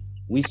 And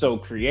we so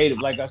creative.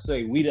 Like I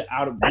say, we the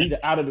out of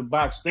the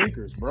box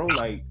thinkers, bro.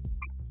 Like,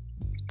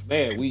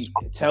 man, we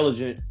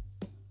intelligent.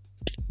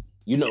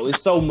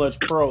 It's so much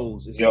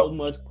pros. It's so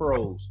much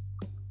pros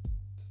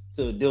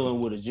to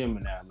dealing with a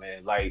Gemini,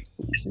 man. Like,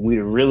 we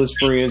the realest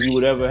friends you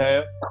would ever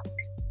have.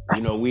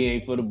 We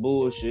ain't for the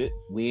bullshit.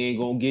 We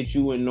ain't gonna get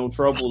you in no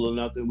trouble or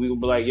nothing. We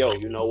gonna be like, yo,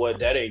 you know what?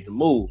 That ain't the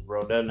move,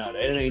 bro. That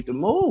ain't the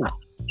move.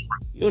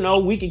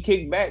 We can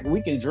kick back, we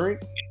can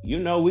drink,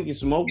 we can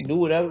smoke, do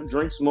whatever,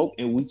 drink, smoke,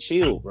 and we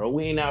chill, bro.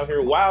 We ain't out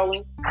here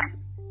wilding.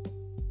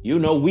 We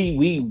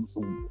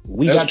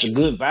got the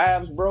good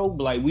vibes, bro.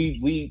 Like,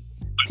 we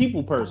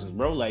people persons,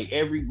 bro. Like,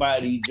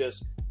 everybody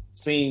just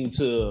seem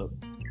to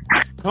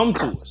come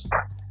to us.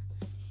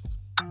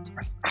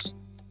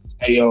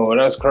 Hey, yo,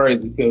 that's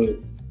crazy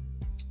because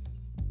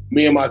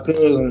me and my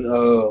cousin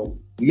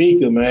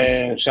Mika,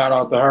 man, shout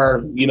out to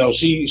her.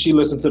 She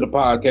listened to the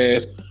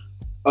podcast.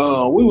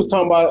 We was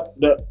talking about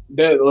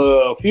that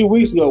a few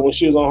weeks ago when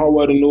she was on her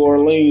way to New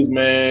Orleans,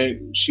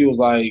 man. She was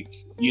like,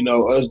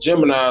 us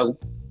Geminis,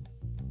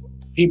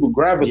 people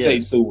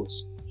gravitate to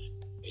us.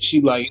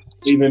 She like,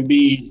 even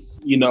be,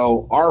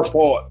 our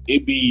fault.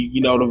 It be,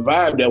 the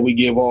vibe that we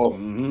give off.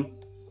 Mm-hmm.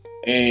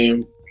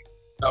 And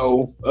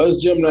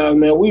us Geminis,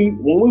 man,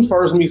 when we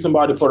first meet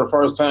somebody for the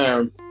first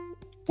time,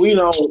 we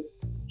don't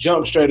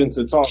jump straight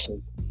into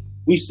talking.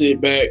 We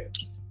sit back,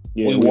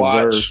 we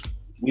watch,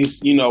 we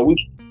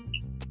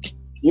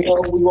go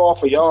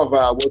off of y'all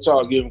vibe, what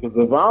y'all giving. Because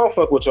if I don't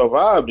fuck with your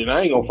vibe, then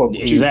I ain't gonna fuck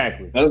with you.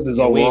 Exactly. That's just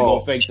overall. We ain't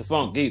gonna fake the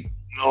funk either.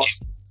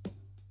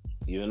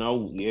 Yeah. Now,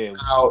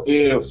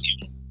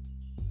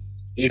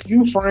 if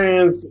you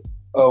friends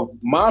of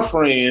my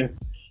friend,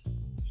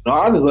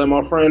 I just let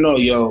my friend know,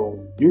 yo,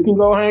 you can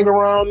go hang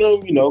around them,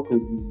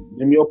 because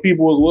them your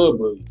people as well,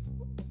 but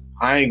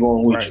I ain't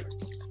going with you.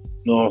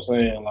 You know what I'm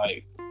saying?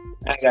 Like,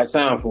 I ain't got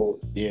time for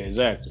it. Yeah,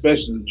 exactly.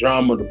 Especially the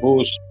drama, the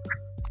bullshit.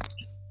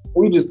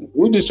 We just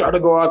try to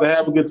go out to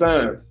have a good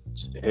time.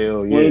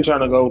 Hell yeah. We ain't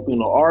trying to go through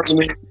no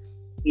argument.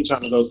 We ain't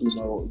trying to go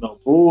through no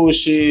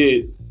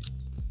bullshit.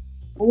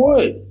 For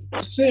what?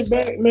 Sit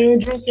back, man.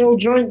 Drink your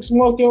drink,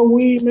 smoke your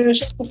weed, man.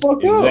 Shut the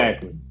fuck up.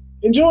 Exactly.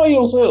 Enjoy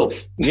yourself.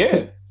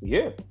 Yeah.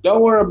 Yeah.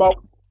 Don't worry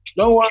about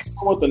know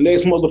what the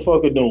next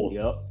motherfucker doing.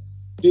 Yep.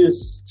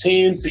 Just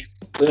 10 to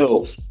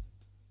 12.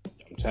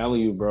 I'm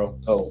telling you, bro.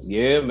 Oh,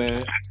 yeah, man.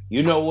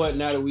 You know what?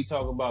 Now that we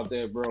talk about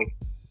that, bro,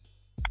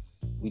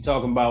 we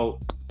talking about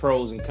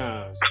pros and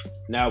cons.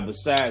 Now,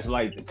 besides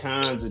like the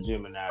cons of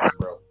Gemini's,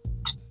 bro,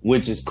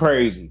 which is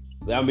crazy.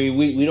 I mean,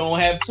 we don't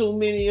have too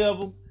many of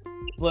them,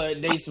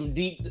 but they some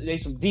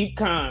deep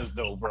cons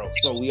though, bro.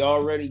 So we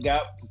already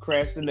got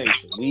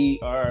procrastination. We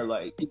are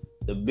like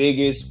the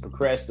biggest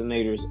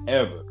procrastinators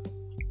ever.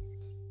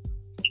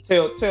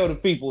 Tell the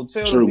people,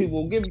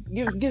 give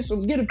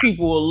the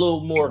people a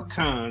little more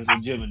cons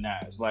of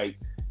Gemini's. Like,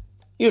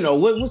 you know,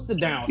 what's the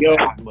downside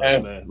of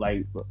us, man?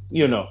 Like,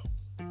 you know.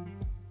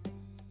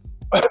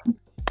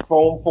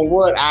 From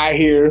what I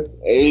hear,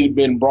 it's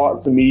been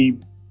brought to me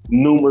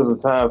numerous of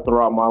times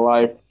throughout my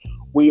life.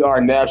 We are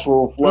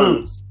natural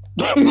flirts.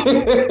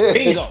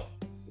 Bingo.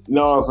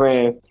 Know what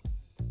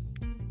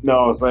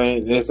I'm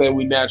saying? They say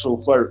we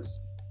natural flirts.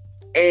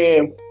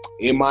 And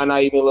it might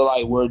not even look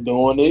like we're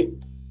doing it.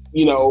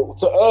 You know,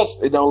 to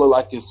us, it don't look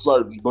like it's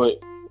flirting. But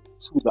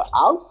to the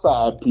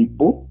outside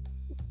people,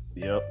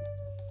 yep.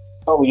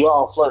 Oh,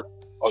 y'all flirt.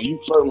 Or you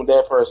flirting with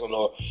that person.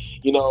 Or,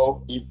 you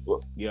know.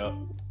 Yep.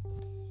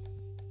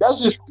 That's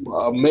just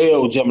a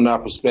male Gemini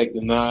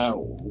perspective. Now,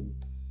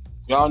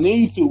 y'all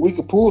need to. We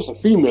could pull some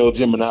female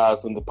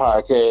Geminis in the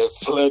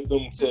podcast. Let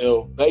them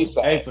tell they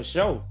side. Hey, for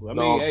sure. I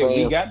mean,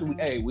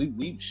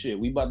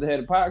 we about to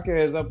have the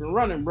podcast up and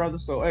running, brother.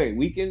 So, hey,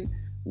 we can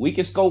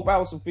scope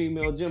out some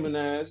female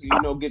Geminis.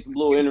 You know, get some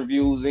little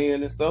interviews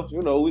in and stuff.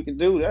 You know, we can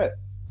do that.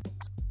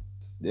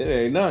 It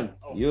ain't nothing.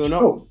 You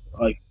know,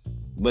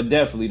 but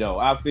definitely though,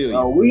 I feel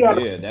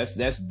you. That's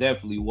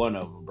definitely one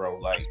of them, bro.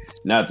 Like,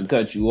 not to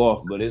cut you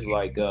off, but it's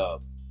like,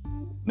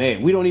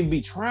 man, we don't even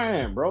be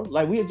trying, bro.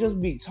 Like, we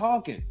just be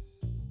talking,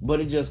 but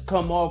it just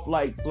come off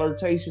like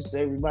flirtatious to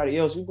everybody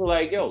else. People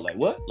like, yo, like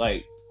what?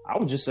 Like, I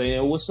was just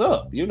saying, what's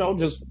up? You know,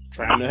 just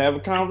trying to have a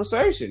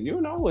conversation.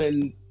 You know,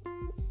 and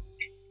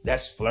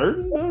that's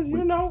flirting.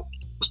 You know,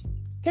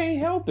 can't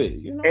help it.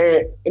 You know,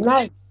 and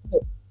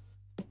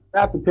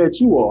not to cut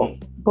you off.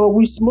 But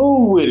we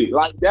smooth with it.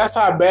 Like, that's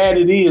how bad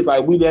it is.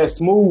 Like, we that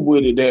smooth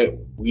with it that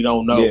we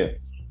don't know. Yeah.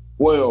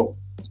 Well,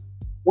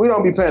 we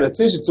don't be paying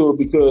attention to it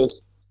because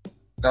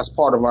that's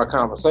part of our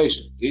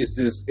conversation. It's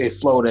just, it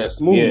flow that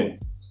smooth.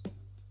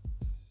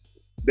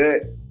 Yeah.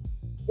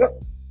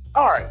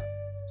 All right.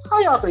 How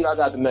y'all think I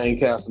got the name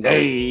Casanova?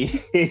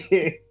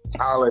 Hey.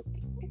 I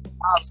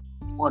was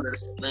wondering,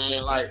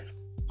 man. Like,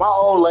 my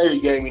old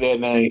lady gave me that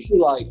name. She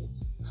like,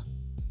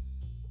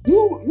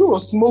 You a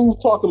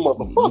smooth talking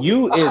motherfucker.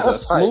 You is a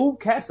smooth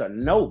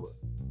Casanova.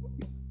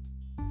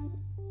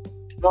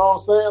 You know what I'm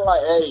saying?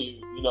 Like, hey,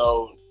 you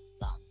know,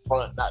 not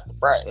front, not the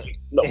back,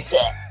 no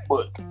cap,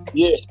 but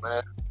yes,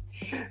 man.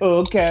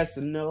 Oh,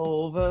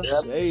 Casanova.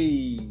 Yeah.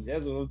 Hey,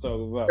 that's what I'm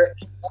talking about.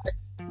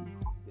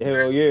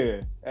 Hell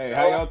yeah. Hey,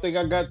 how y'all think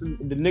I got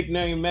the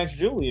nickname Max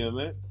Julian,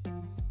 man?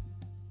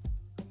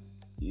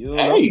 You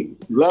know? Hey,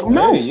 let them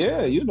know. Hey,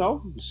 yeah, you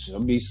know,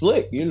 I'll be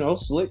slick, you know,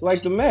 slick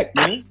like the Mac,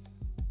 man.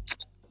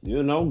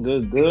 You know,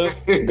 good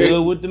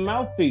with the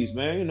mouthpiece,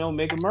 man. You know,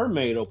 make a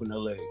mermaid open her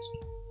legs.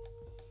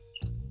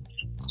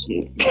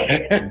 You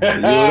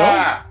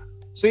know?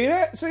 See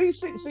that? See? Yeah,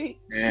 see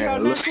how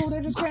natural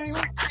that just came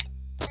out?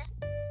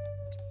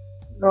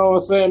 You know what I'm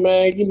saying,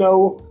 man? You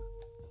know,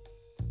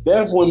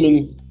 deaf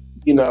women,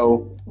 you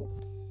know,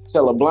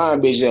 tell a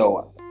blind bitch,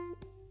 yo,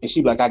 and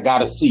she be like, I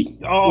gotta see.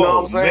 Oh, you know what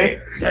I'm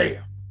saying? Man.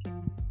 Damn.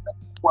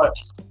 What?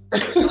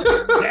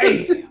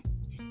 Damn.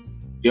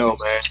 Yo,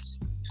 man.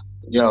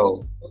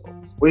 Yo,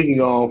 we can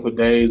go on for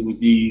days with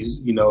these,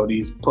 you know,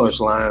 these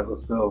punchlines and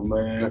stuff,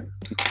 man.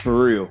 For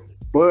real.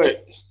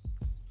 But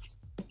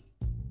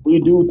we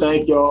do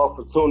thank y'all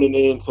for tuning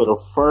in to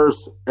the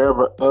first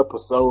ever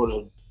episode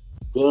of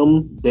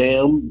Them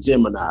Damn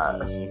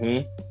Geminis.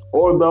 Mm-hmm.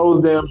 Or Those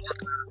Damn,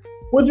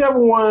 whichever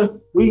one,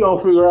 we gonna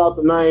figure out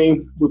the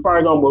name. We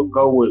probably gonna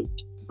go with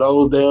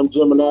Those Damn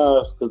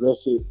Geminis because that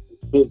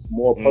shit fits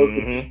more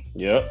perfect. Mm-hmm.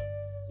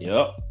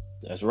 Yep.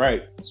 That's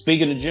right.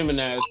 Speaking of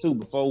Geminis too,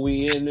 before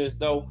we end this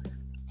though,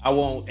 I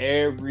want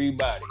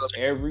everybody,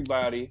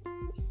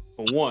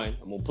 for one,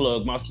 I'm gonna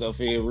plug my stuff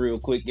in real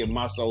quick, get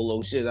my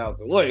solo shit out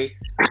the way.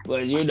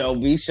 But you know,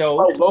 be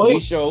sure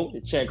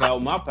to check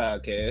out my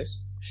podcast,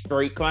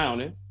 Straight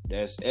Clowning.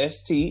 That's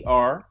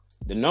STR,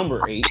 the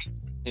number 8,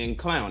 and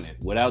Clowning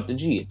without the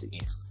G at the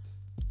end.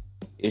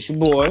 It's your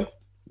boy,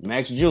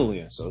 Max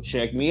Julian. So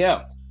check me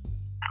out.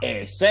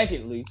 And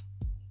secondly,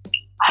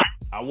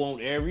 I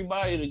want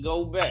everybody to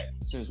go back,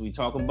 since we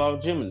talk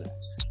about Geminis,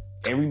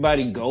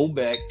 everybody go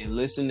back and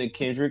listen to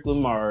Kendrick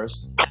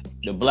Lamar's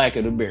The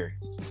Blacker the Berry.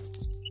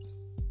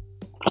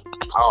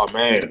 Oh,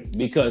 man.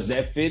 Because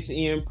that fits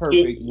in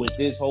perfect with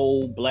this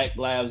whole Black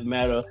Lives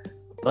Matter,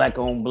 black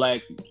on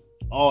black,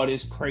 all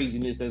this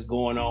craziness that's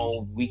going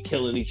on. We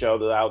killing each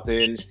other out there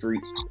in the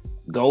streets.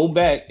 Go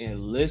back and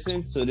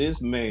listen to this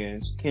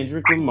man's,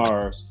 Kendrick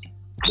Lamar's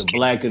The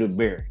Blacker the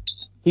Berry.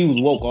 He was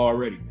woke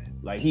already, man.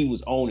 Like, he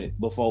was on it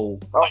before.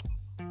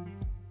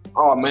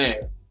 Oh, man.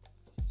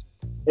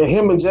 And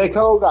him and J.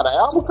 Cole got an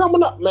album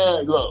coming up.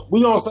 Man, look,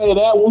 we gonna say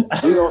that one.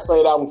 We gonna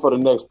say that one for the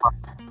next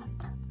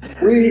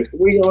podcast.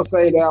 We gonna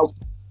say that one.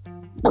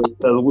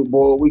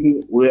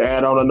 We'll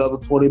add on another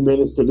 20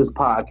 minutes to this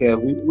podcast.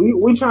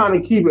 We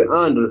trying to keep it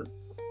under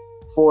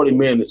 40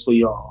 minutes for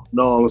y'all.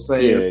 Know what I'm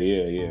saying?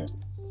 Yeah.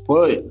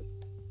 But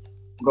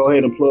go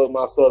ahead and plug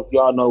myself.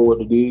 Y'all know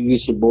what it is.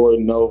 It's your boy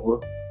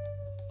Nova.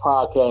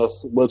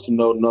 Podcast, What You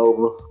Know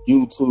Nova.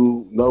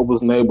 YouTube,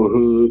 Nova's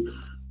Neighborhood.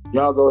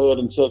 Y'all go ahead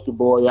and check your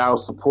boy out.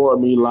 Support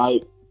me,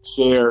 like,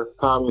 share,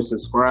 comment,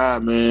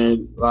 subscribe,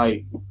 man.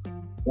 Like,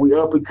 we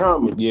up and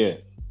coming. Yeah.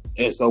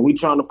 And so we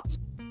trying to put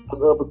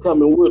us up and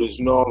coming with us,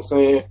 you know what I'm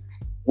saying?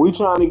 We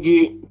trying to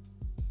get,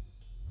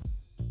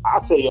 I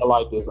tell you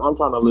like this, I'm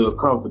trying to live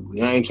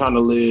comfortably. I ain't trying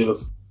to live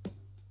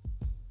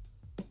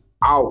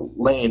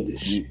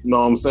outlandish. You know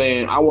what I'm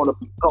saying? I want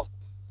to be comfortable.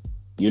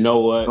 You know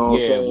what?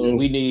 You know what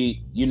we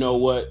need, you know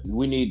what?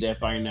 We need that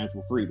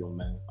financial freedom,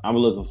 man. I'm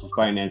looking for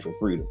financial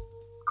freedom.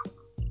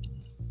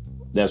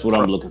 That's what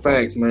I'm looking for.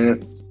 Thanks,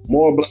 man.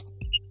 More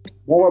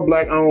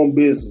black-owned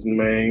business,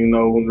 man. You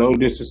know, no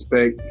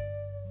disrespect.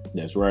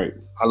 That's right.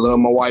 I love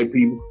my white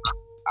people.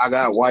 I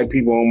got white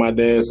people on my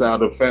dad's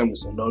side of the family,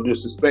 so no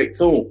disrespect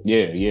to them.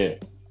 Yeah.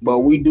 But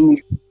we do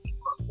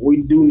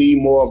need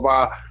more of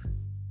our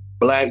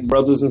black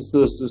brothers and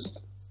sisters,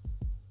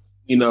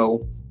 you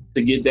know,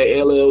 to get that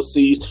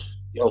LLCs.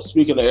 Yo,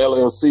 speaking of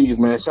LLCs,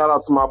 man, shout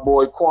out to my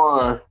boy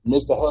Quan,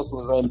 Mr.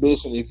 Hustler's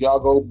Ambition. If y'all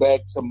go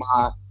back to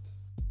my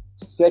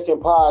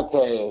second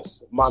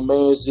podcast, my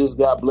man's just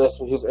got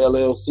blessed with his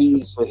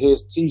LLCs for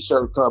his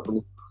t-shirt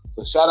company.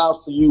 So shout out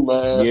to you,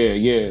 man.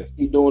 Yeah.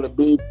 He doing it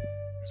big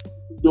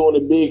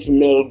from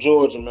Middle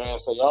Georgia, man.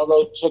 So y'all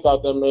go check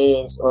out that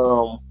man's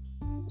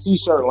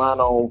t-shirt line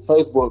on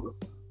Facebook,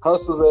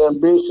 Hustlers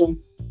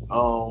Ambition.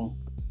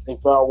 If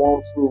y'all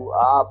want to,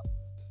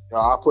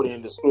 I'll put it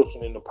in the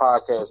description in the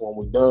podcast when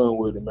we're done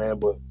with it, man.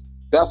 But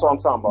that's what I'm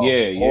talking about.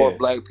 More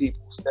black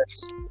people.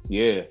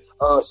 Yeah.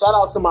 Shout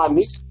out to my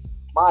niece.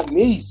 My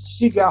niece,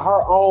 she got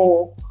her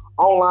own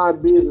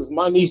online business.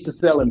 My niece is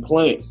selling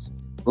plants.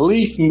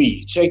 Leaf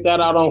Meat. Check that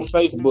out on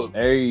Facebook.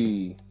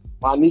 Hey.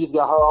 My niece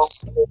got her own.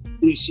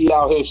 She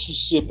out here. She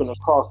shipping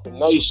across the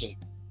nation.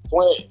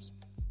 Plants.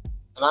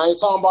 And I ain't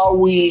talking about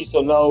weed,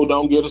 so no,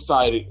 don't get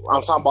excited.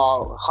 I'm talking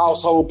about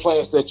household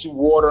plants that you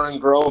water and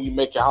grow. You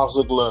make your house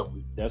look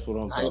lovely. That's what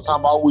I'm talking about. I ain't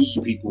talking about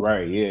weed, people.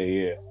 Right,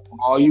 yeah.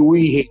 All you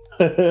weed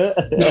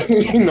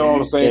heads. You know what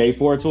I'm saying? Yeah,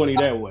 420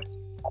 that way.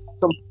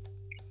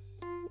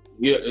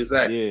 Yeah,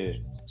 exactly. Yeah.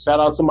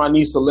 Shout out to my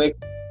niece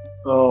Select.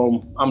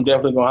 I'm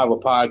definitely gonna have a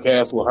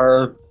podcast with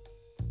her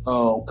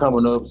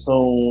coming up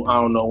soon.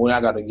 I don't know when. I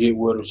got to get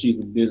with her.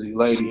 She's a busy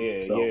lady.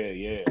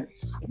 Yeah.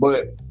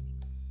 But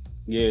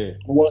yeah,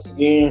 once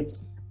again,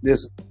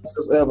 this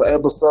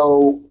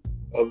episode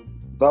of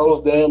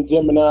Those Damn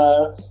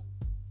Geminis.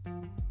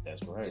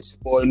 That's right. It's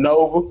your boy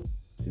Nova.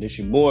 And it's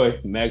your boy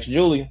Max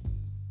Julian.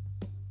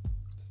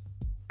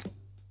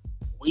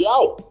 We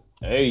out.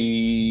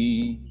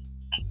 Hey.